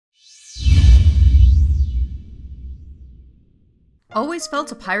Always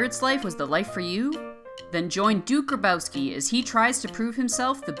felt a pirate's life was the life for you? Then join Duke Grabowski as he tries to prove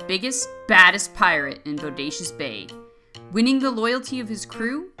himself the biggest, baddest pirate in Bodacious Bay, winning the loyalty of his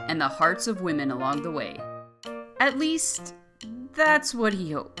crew and the hearts of women along the way. At least, that's what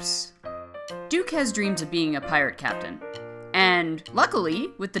he hopes. Duke has dreams of being a pirate captain, and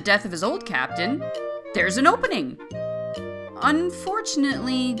luckily, with the death of his old captain, there's an opening.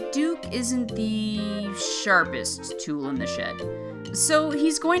 Unfortunately, Duke isn't the sharpest tool in the shed, so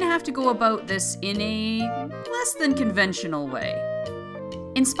he's going to have to go about this in a less than conventional way.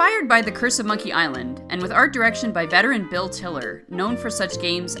 Inspired by The Curse of Monkey Island, and with art direction by veteran Bill Tiller, known for such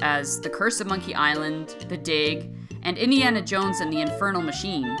games as The Curse of Monkey Island, The Dig, and Indiana Jones and the Infernal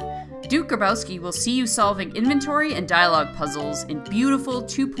Machine, Duke Grabowski will see you solving inventory and dialogue puzzles in beautiful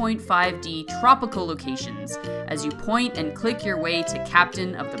 2.5D tropical locations as you point and click your way to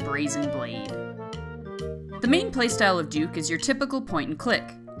Captain of the Brazen Blade. The main playstyle of Duke is your typical point and click.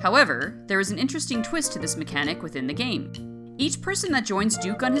 However, there is an interesting twist to this mechanic within the game. Each person that joins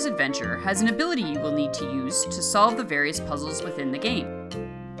Duke on his adventure has an ability you will need to use to solve the various puzzles within the game.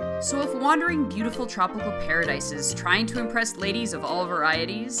 So if wandering beautiful tropical paradises trying to impress ladies of all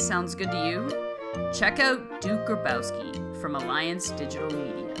varieties sounds good to you, check out Duke Grabowski from Alliance Digital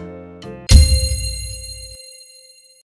Media.